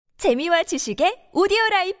재미와 지식의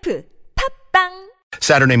오디오라이프 팝빵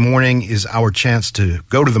Saturday morning is our chance to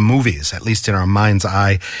go to the movies, at least in our mind's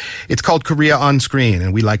eye. It's called Korea on Screen,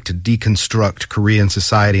 and we like to deconstruct Korean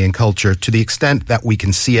society and culture to the extent that we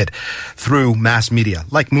can see it through mass media,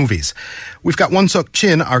 like movies. We've got Won-Suk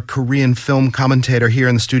Chin, our Korean film commentator, here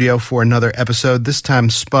in the studio for another episode, this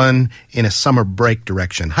time spun in a summer break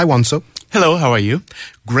direction. Hi, Won-Suk. Hello, how are you?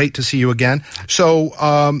 Great to see you again. So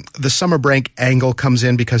the summer break angle comes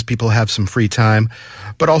in because people have some free time,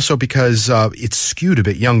 but also because it's skewed a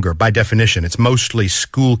bit younger by definition. It's mostly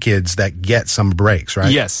school kids that get summer breaks, right?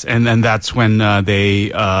 Yes, and then that's when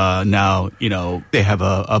they now, they have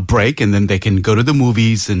a break and then they can go to the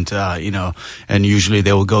movies and, and usually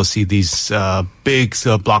they will go see these big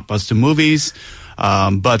blockbuster movies.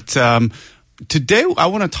 But today I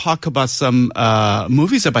want to talk about some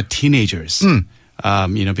movies about teenagers.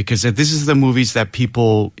 Because this is the movies that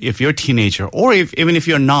people, if you're a teenager or even if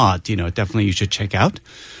you're not, definitely you should check out.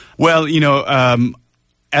 Well,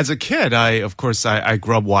 as a kid, I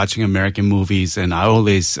grew up watching American movies and I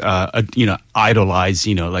always, idolize,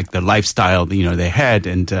 like the lifestyle, they had.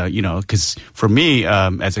 And, because for me,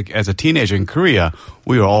 as a teenager in Korea,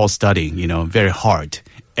 we were all studying, very hard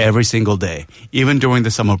every single day, even during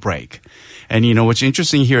the summer break. And what's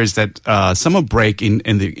interesting here is that summer break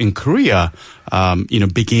in Korea,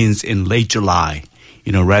 begins in late July.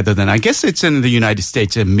 Rather than I guess it's in the United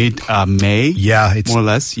States in mid May. Yeah, it's more or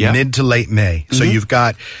less. Yeah, mid to late May. So you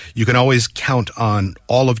can always count on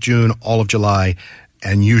all of June, all of July,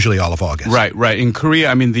 and usually all of August. Right. In Korea,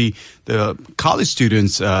 I mean the college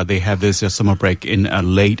students they have this summer break in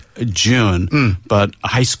late June, but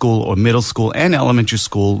high school or middle school and elementary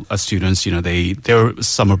school students, their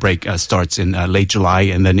summer break starts in late July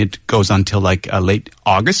and then it goes until like late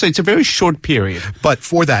August. So it's a very short period. But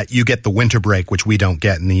for that, you get the winter break, which we don't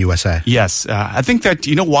get in the USA. Yes, I think that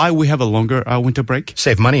why we have a longer winter break?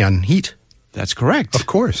 Save money on heat. That's correct. Of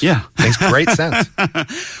course. Yeah. Makes great sense.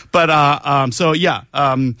 But,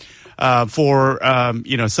 for,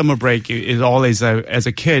 summer break is always, as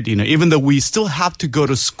a kid, even though we still have to go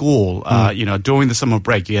to school, during the summer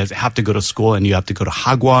break, you have to go to school and you have to go to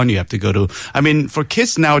hagwon, you have to go to, for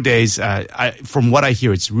kids nowadays, from what I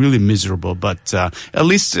hear, it's really miserable. But, at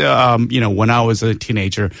least, when I was a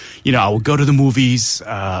teenager, I would go to the movies,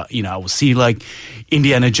 I would see like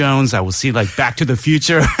Indiana Jones, I would see like Back to the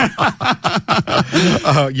Future.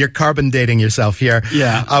 You're carbon dating yourself here.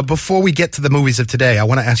 Yeah. Before we get to the movies of today, I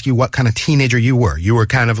want to ask you what kind of teenager you were. You were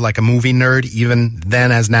kind of like a movie nerd even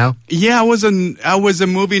then as now? Yeah, I was a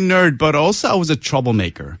movie nerd, but also I was a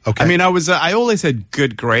troublemaker. Okay. I always had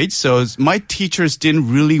good grades, so my teachers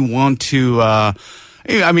didn't really want to, I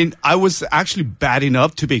was actually bad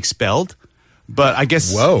enough to be expelled. But I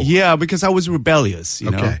guess, yeah, because I was rebellious,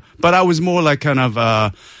 Okay. But I was more like kind of,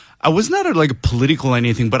 I was not like political or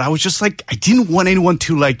anything, but I was just like, I didn't want anyone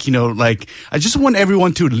to I just want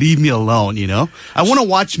everyone to leave me alone, I want to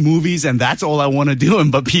watch movies and that's all I want to do.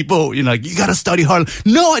 But people, you got to study hard.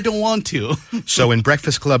 No, I don't want to. So in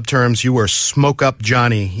Breakfast Club terms, you were Smoke Up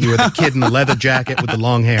Johnny. You were the kid in the leather jacket with the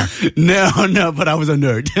long hair. No, but I was a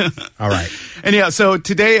nerd. All right. And yeah, so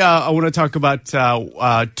today I want to talk about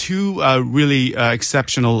two really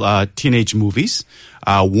exceptional teenage movies.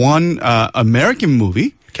 One American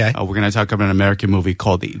movie. Okay. We're going to talk about an American movie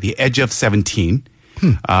called The Edge of 17,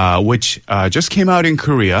 which just came out in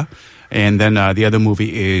Korea. And then the other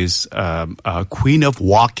movie is Queen of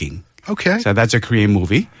Walking. Okay. So that's a Korean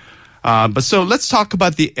movie. So let's talk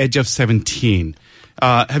about The Edge of 17.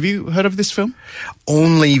 Have you heard of this film?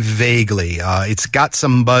 Only vaguely. It's got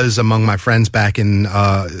some buzz among my friends back in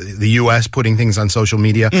the U.S. putting things on social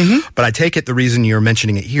media. But I take it the reason you're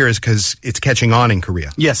mentioning it here is because it's catching on in Korea.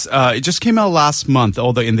 Yes. It just came out last month,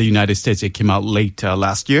 although in the United States it came out late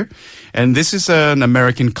last year. And this is an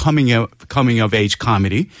American coming of age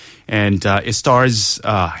comedy. And it stars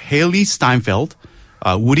Haley Steinfeld,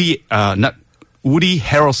 Woody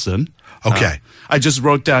Harrelson. Okay. I just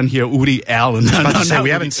wrote down here Woody Allen. I was about to say, we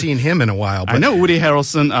haven't seen him in a while. But I know Woody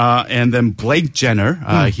Harrelson, and then Blake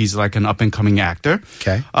Jenner. He's like an up-and-coming actor.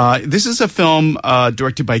 Okay. This is a film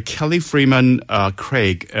directed by Kelly Freeman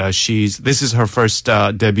Craig. This is her first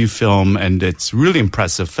debut film, and it's really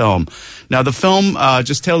impressive film. Now, the film,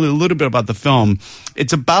 just tell you a little bit about the film.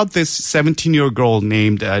 It's about this 17-year-old girl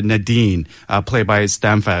named Nadine, played by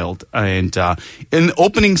Stanfield. And in the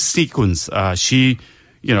opening sequence, she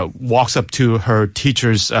walks up to her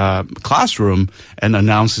teacher's classroom and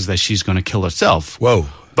announces that she's going to kill herself. Whoa.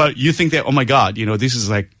 But you think that, oh my God, this is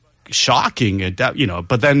like shocking,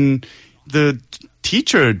 but then the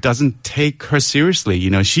teacher doesn't take her seriously.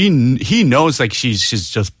 He knows like she's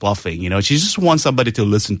just bluffing. She just wants somebody to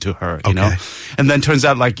listen to her. You know, and then turns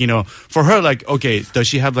out like for her like okay, does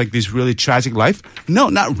she have like this really tragic life? No,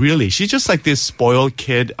 not really. She's just like this spoiled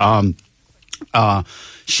kid.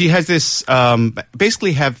 She has this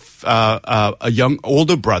basically have a young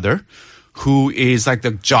older brother who is like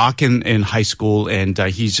the jock in high school, and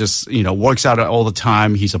he's just works out all the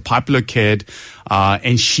time. He's a popular kid,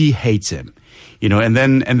 and she hates him. And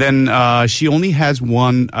then she only has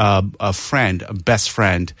one a friend, a best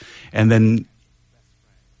friend, and then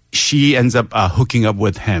she ends up hooking up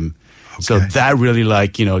with him. So that really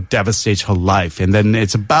like, devastates her life. And then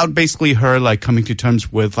it's about basically her like coming to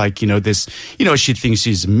terms with like, this, she thinks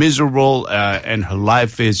she's miserable and her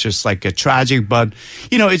life is just like a tragic. But,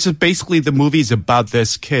 it's just basically the movie is about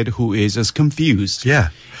this kid who is just confused. Yeah.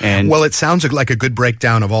 And well, it sounds like a good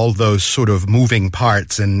breakdown of all those sort of moving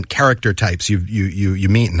parts and character types you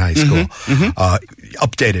meet in high school,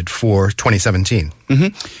 updated for 2017.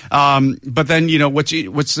 But then, what's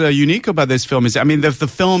unique about this film is, I mean, the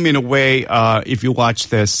film in a way, if you watch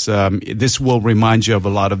this, this will remind you of a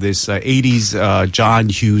lot of this 80s John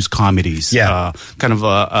Hughes comedies. Yeah. Kind of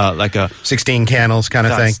like a 16 Candles kind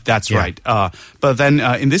of thing. That's right. But then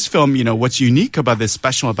in this film, what's unique about this,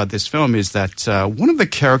 special about this film is that one of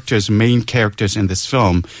the main characters in this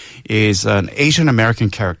film is an Asian American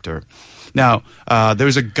character. Now,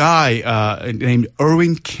 there's a guy named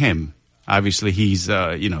Irwin Kim. Obviously, he's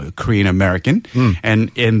Korean American,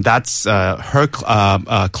 and that's her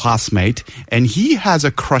classmate, and he has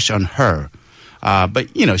a crush on her. But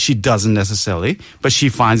she doesn't necessarily, but she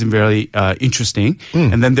finds him very interesting.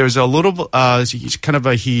 And then there's a little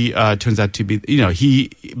he turns out to be he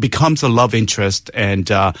becomes a love interest, and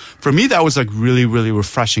for me that was like really, really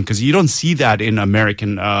refreshing because you don't see that in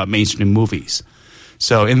American mainstream movies.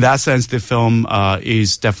 So in that sense, the film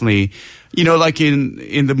is definitely. Like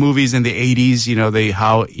in the movies in the 80s,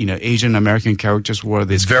 how Asian American characters were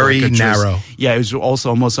this very narrow. Yeah, it was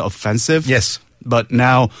also almost offensive. Yes. But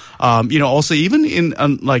now, also even in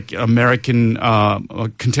like American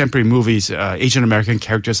contemporary movies, Asian American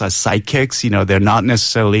characters are sidekicks. They're not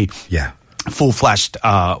necessarily full-fledged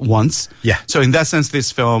ones. Yeah. So in that sense,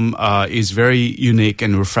 this film is very unique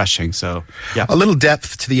and refreshing. So yeah, a little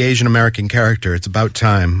depth to the Asian American character. It's about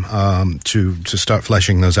time to start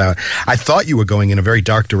fleshing those out. I thought you were going in a very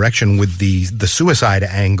dark direction with the suicide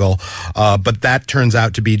angle, but that turns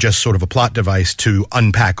out to be just sort of a plot device to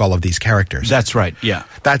unpack all of these characters. That's right. Yeah.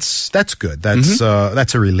 That's good. That's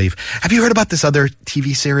a relief. Have you heard about this other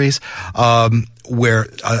TV series? Where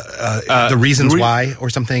the reasons why or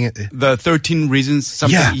something? The 13 Reasons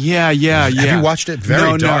something? Yeah. Have you watched it?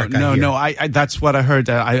 Very dark. No. I that's what I heard.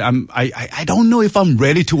 I don't know if I'm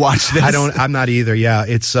ready to watch this. I'm not either. Yeah.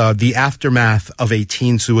 It's the aftermath of a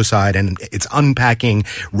teen suicide, and it's unpacking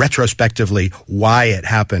retrospectively why it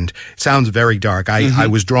happened. It sounds very dark. I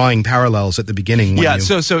was drawing parallels at the beginning.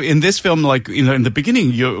 So in this film, like in the beginning,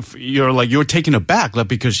 you're taken aback, like,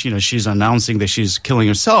 because she's announcing that she's killing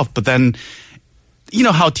herself, but then.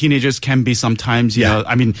 How teenagers can be sometimes,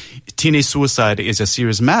 I mean, teenage suicide is a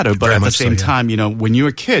serious matter, but at the same time, when you're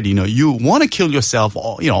a kid, you want to kill yourself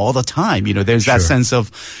all the time. There's that sense of,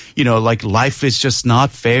 like life is just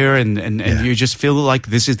not fair and you just feel like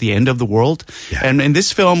this is the end of the world. Yeah. And in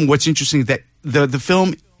this film, what's interesting is that the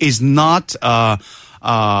film is not, I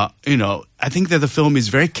think that the film is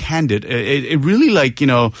very candid. It really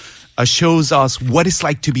shows us what it's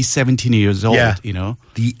like to be 17 years old,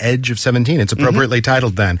 The Edge of 17. It's appropriately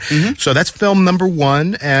titled then. So that's film number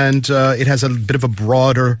one, and it has a bit of a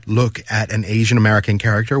broader look at an Asian American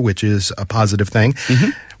character, which is a positive thing.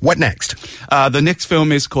 What next? The next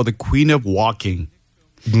film is called The Queen of Walking.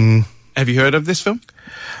 Have you heard of this film?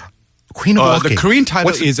 Queen of Walking. The Korean title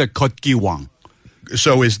is a Kotgi Wang.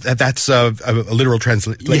 So that's a literal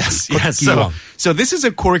translation? Yes. So this is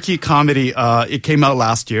a quirky comedy. It came out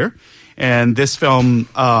last year. And this film,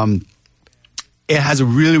 it has a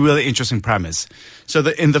really, really interesting premise. So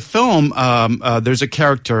in the film, there's a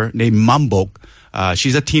character named Mambok.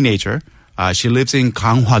 She's a teenager. She lives in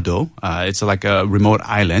Ganghwa-do. It's like a remote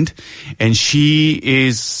island. And she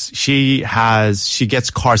gets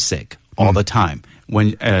car sick all the time.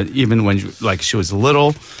 Even when she was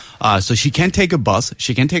little. So she can't take a bus,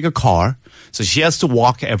 she can't take a car, so she has to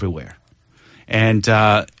walk everywhere. And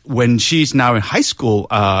when she's now in high school,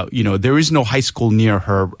 there is no high school near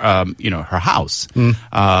her, her house,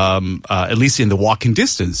 at least in the walking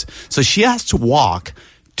distance. So she has to walk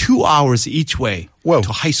 2 hours each way to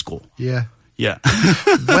high school. Yeah. Yeah.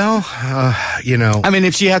 Well, you know. I mean,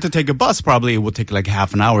 if she had to take a bus, probably it would take like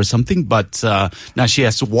half an hour or something. But now she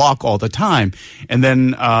has to walk all the time, and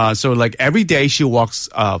then so like every day she walks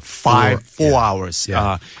 4 hours.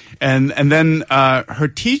 Yeah. And then her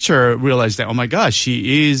teacher realized that, oh my gosh,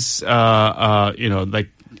 she is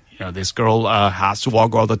this girl has to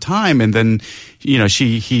walk all the time, and then he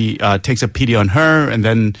takes a pity on her, and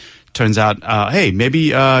then turns out, hey,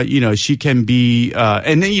 maybe she can be,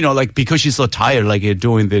 and then like because she's so tired, like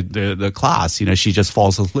during the class, she just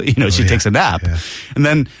falls asleep, she takes a nap, and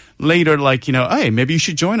then later, like, hey, maybe you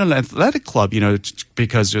should join an athletic club,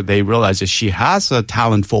 because they realize that she has a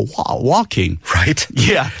talent for walking. Right.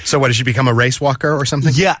 Yeah. So what, did she become a race walker or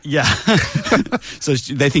something? Yeah. So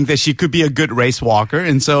they think that she could be a good race walker.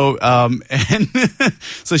 And so,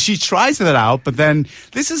 so she tries that out, but then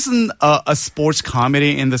this isn't a sports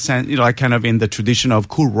comedy in the sense, like kind of in the tradition of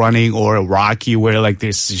Cool Running or Rocky, where like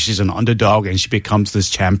she's an underdog and she becomes this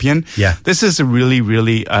champion. Yeah. This is a really,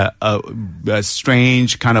 really, a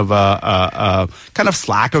strange kind of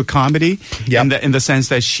slacker comedy. Yep. In the sense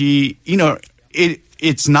that she,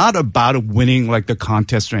 it's not about winning like the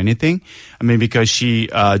contest or anything. I mean, because she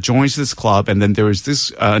joins this club, and then there is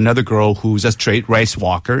this another girl who's a straight race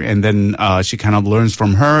walker, and then she kind of learns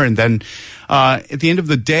from her, and then at the end of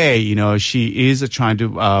the day, she is trying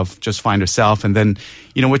to just find herself, and then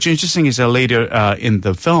what's interesting is that later in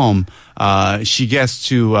the film, she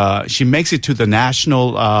makes it to the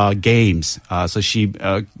national games, so she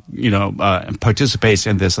participates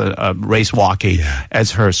in this race walking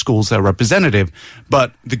as her school's representative,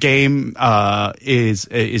 but the game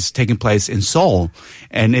is taking place in Seoul,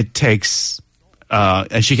 and it takes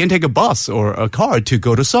and she can take a bus or a car to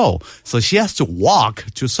go to Seoul, so she has to walk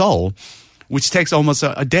to Seoul, which takes almost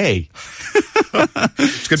a day.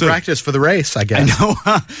 It's good practice for the race, I guess. I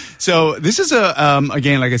know. So this is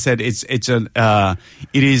again, like I said, it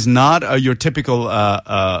is not your typical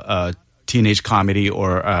teenage comedy,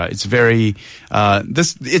 or it's very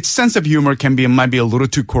its sense of humor might be a little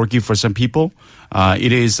too quirky for some people.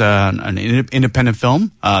 It is an independent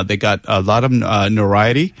film. They got a lot of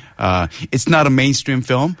notoriety. It's not a mainstream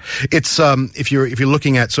film. It's if you're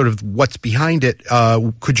looking at sort of what's behind it,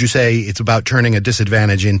 could you say it's about turning a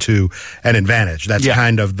disadvantage into an advantage? That's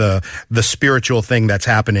kind of the spiritual thing that's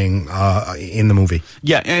happening in the movie.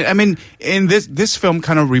 Yeah, I mean, in this film,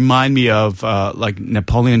 kind of remind me of like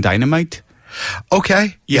Napoleon Dynamite.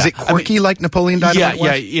 Okay. Yeah. Is it quirky like Napoleon Dynamite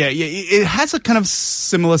was? Yeah. It has a kind of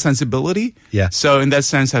similar sensibility. Yeah. So in that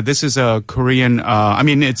sense, that this is a Korean. I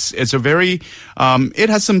mean, it's a very. It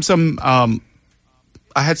has some. I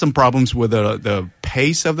had some problems with the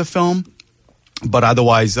pace of the film, but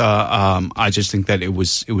otherwise, I just think that it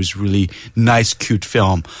was really nice, cute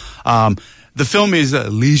film. The film is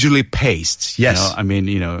leisurely paced. Yes. I mean,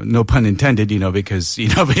 no pun intended, because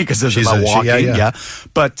it's about walking. Yeah.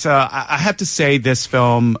 But I have to say this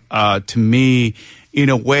film, to me, in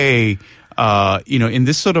a way, in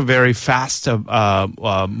this sort of very fast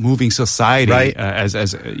moving society, right. As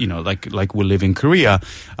like we live in Korea,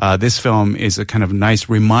 this film is a kind of nice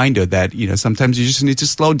reminder that, sometimes you just need to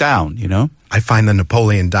slow down, I find the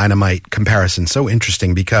Napoleon Dynamite comparison so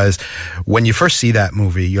interesting because when you first see that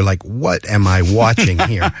movie, you're like, what am I watching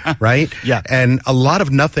here? Right? Yeah. And a lot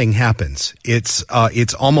of nothing happens. It's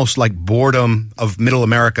almost like boredom of middle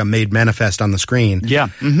America made manifest on the screen. Yeah.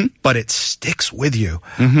 Mm-hmm. But it sticks with you.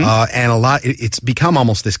 Mm-hmm. And it's become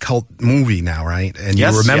almost this cult movie now, right? And you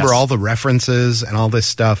remember all the references and all this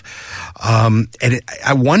stuff.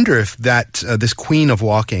 I wonder if this Queen of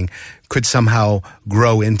Walking could somehow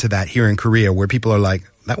grow into that here in Korea, where people are like,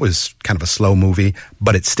 that was kind of a slow movie,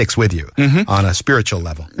 but it sticks with you on a spiritual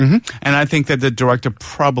level. Mm-hmm. And I think that the director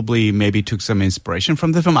probably maybe took some inspiration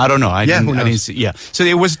from the film. I don't know. I didn't see. Yeah. So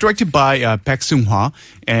it was directed by Baek Seung-hwa,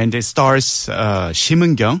 and it stars Shim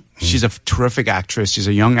Eun-kyung. She's a terrific actress. She's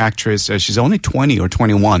a young actress. She's only 20 or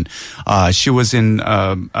 21. She was in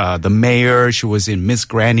The Mayor. She was in Miss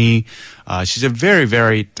Granny. She's a very,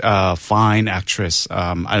 very fine actress.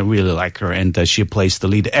 I really like her, and she plays the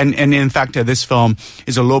lead. And in fact, this film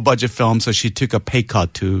is a low-budget film, so she took a pay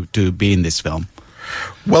cut to be in this film.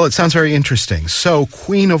 Well, it sounds very interesting. So,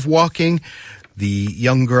 Queen of Walking, the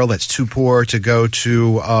young girl that's too poor to go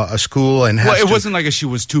to a school and has it wasn't like she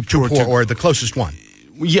was too poor or the closest one.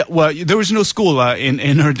 Yeah, well, there was no school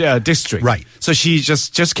in her district. Right. So she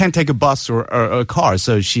just can't take a bus or a car,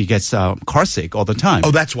 so she gets car sick all the time.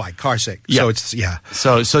 Oh, that's why. Car sick. Yeah. So it's, yeah.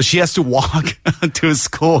 So she has to walk to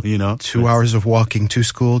school, 2 hours of walking to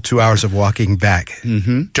school, 2 hours of walking back.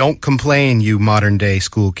 Mm-hmm. Don't complain, you modern day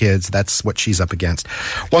school kids. That's what she's up against.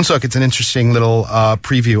 Wonseok, it's an interesting little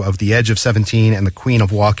preview of The Edge of 17 and the Queen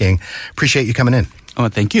of Walking. Appreciate you coming in. Oh,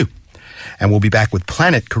 thank you. And we'll be back with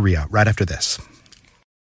Planet Korea right after this.